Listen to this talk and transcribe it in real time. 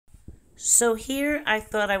So here I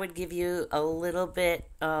thought I would give you a little bit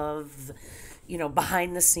of,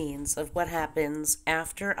 behind the scenes of what happens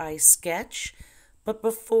after I sketch, but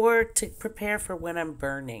before to prepare for when I'm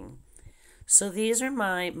burning. So these are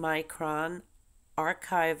my Micron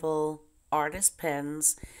archival artist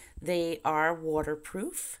pens. They are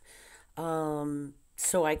waterproof.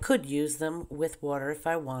 So I could use them with water if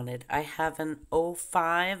I wanted. I have an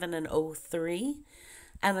O5 and an O3,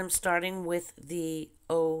 and I'm starting with the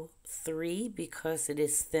O3 because it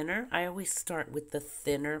is thinner. I always start with the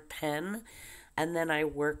thinner pen and then I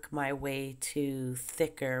work my way to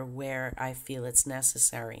thicker where I feel it's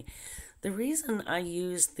necessary. The reason I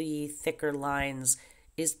use the thicker lines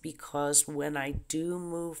is because when I do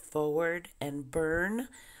move forward and burn,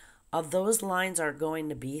 those lines are going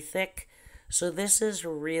to be thick. So this is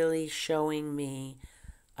really showing me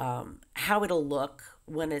how it'll look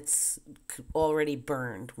when it's already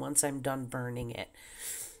burned, once I'm done burning it.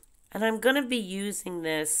 And I'm going to be using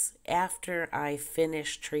this after I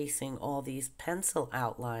finish tracing all these pencil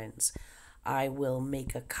outlines. I will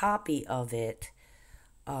make a copy of it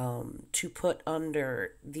to put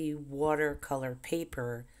under the watercolor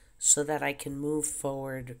paper so that I can move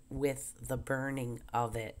forward with the burning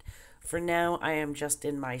of it. For now, I am just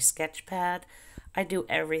in my sketch pad. I do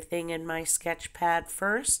everything in my sketch pad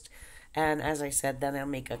first, and as I said, then I'll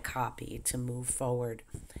make a copy to move forward.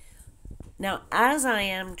 Now, as I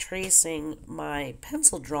am tracing my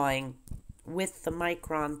pencil drawing with the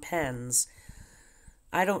Micron pens,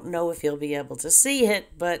 I don't know if you'll be able to see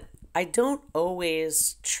it, but I don't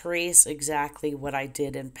always trace exactly what I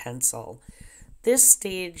did in pencil. This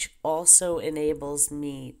stage also enables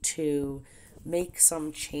me to make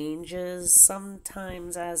some changes.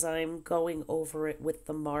 Sometimes as I'm going over it with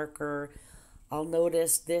the marker, I'll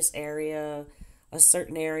notice this area, a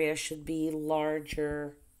certain area should be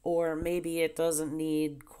larger, or maybe it doesn't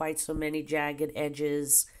need quite so many jagged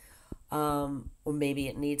edges, or maybe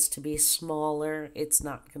it needs to be smaller. It's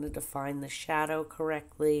not going to define the shadow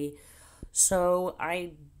correctly. So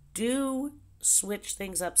I do switch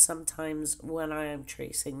things up sometimes when I am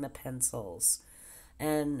tracing the pencils.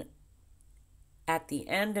 And at the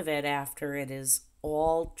end of it, after it is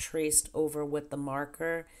all traced over with the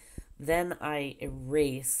marker, then I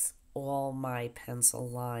erase all my pencil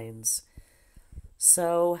lines.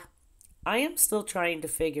 So I am still trying to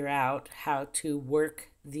figure out how to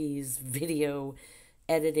work these video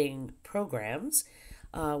editing programs.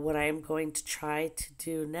 What I am going to try to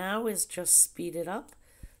do now is just speed it up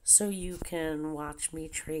so you can watch me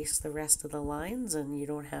trace the rest of the lines and you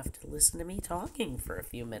don't have to listen to me talking for a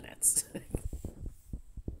few minutes.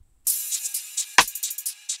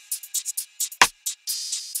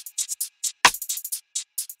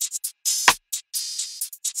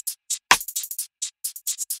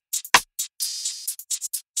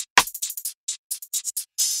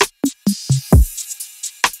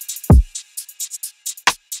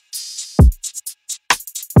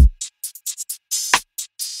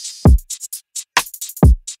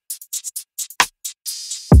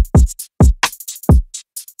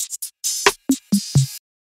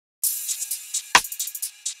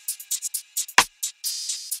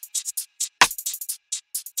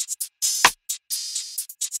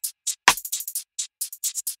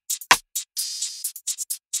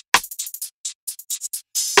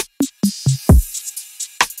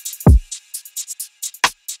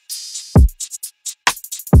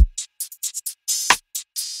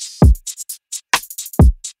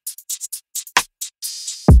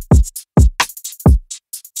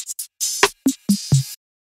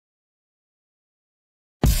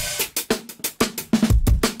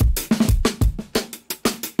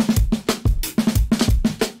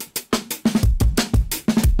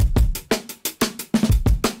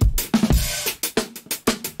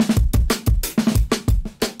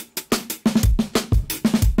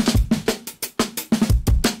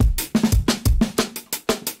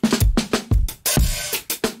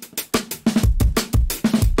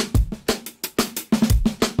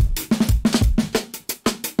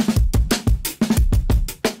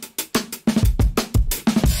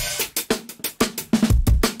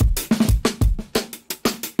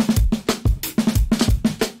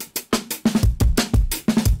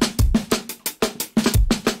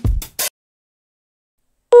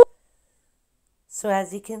 So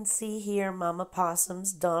as you can see here, Mama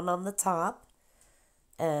Possum's done on the top.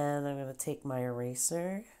 And I'm going to take my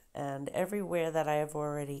eraser and everywhere that I have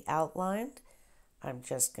already outlined, I'm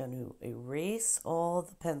just going to erase all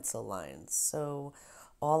the pencil lines. So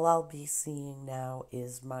all I'll be seeing now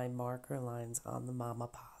is my marker lines on the Mama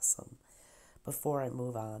Possum before I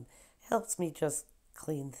move on. Helps me just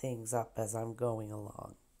clean things up as I'm going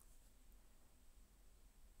along.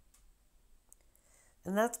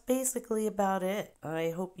 And that's basically about it.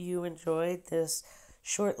 I hope you enjoyed this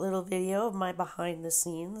short little video of my behind the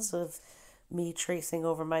scenes of me tracing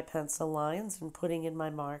over my pencil lines and putting in my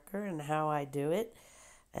marker and how I do it.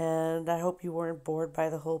 And I hope you weren't bored by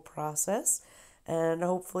the whole process. And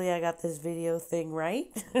hopefully, I got this video thing right.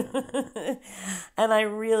 And I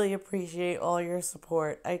really appreciate all your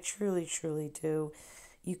support. I truly, truly do.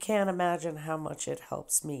 You can't imagine how much it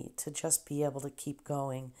helps me to just be able to keep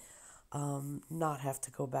going, not have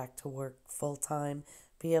to go back to work full time,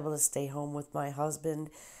 be able to stay home with my husband.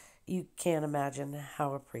 You can't imagine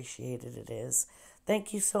how appreciated it is.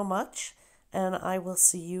 Thank you so much, and I will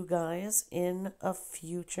see you guys in a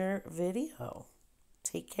future video.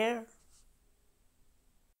 Take care.